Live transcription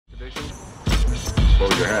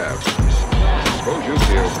suppose you have. I suppose you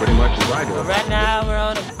feel pretty much as I do. Well, right now we're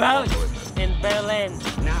on a boat in Berlin.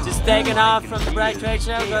 Just taking off from the Bright Trade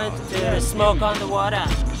Show, going to smoke on the water.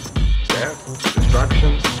 Death,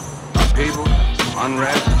 destruction, upheaval,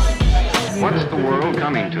 unrest. What's the world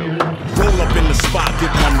coming to? Roll up in the spot,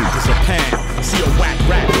 get my niggas a pound. See a whack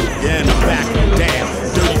rat, yeah, in the back and down.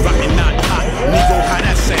 Dirty, rotten, not hot, Negro, how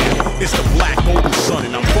that sound? It's the black golden sun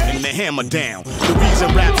and I'm putting the hammer down. The reason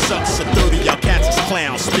rap sucks, a 30 y'all cats is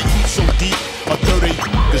clowns. Spit heat so deep, a third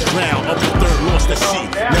is drowned. Up the third, lost at sea,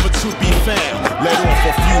 never to be found. Let off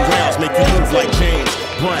a few rounds, make you move like James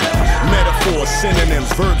Brown. Metaphors, synonyms,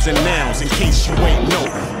 verbs and nouns. In case you ain't know,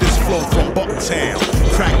 this flow from Bucktown.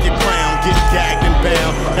 Crack your crown, get gagged and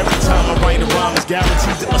bound. Every time I write a rhyme, it's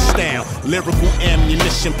guaranteed to astound. Lyrical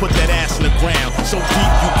ammunition, put that ass in the ground. So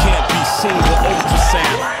deep you can't be seen with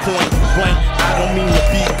ultrasound. Point blank, I don't mean to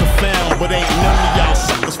be confound, but ain't none of y'all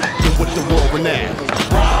suckers fucking with the world renowned.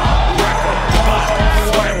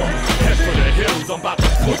 Slammer, head for the hills, I'm about to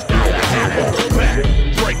put down the hammer. Back,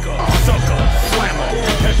 breaker, sucker, slammer,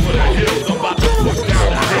 head for the hills, I'm about to put down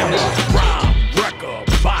the hammer. Rhyme, wrecker,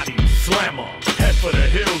 body, slammer, head for the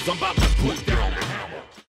hills, I'm about to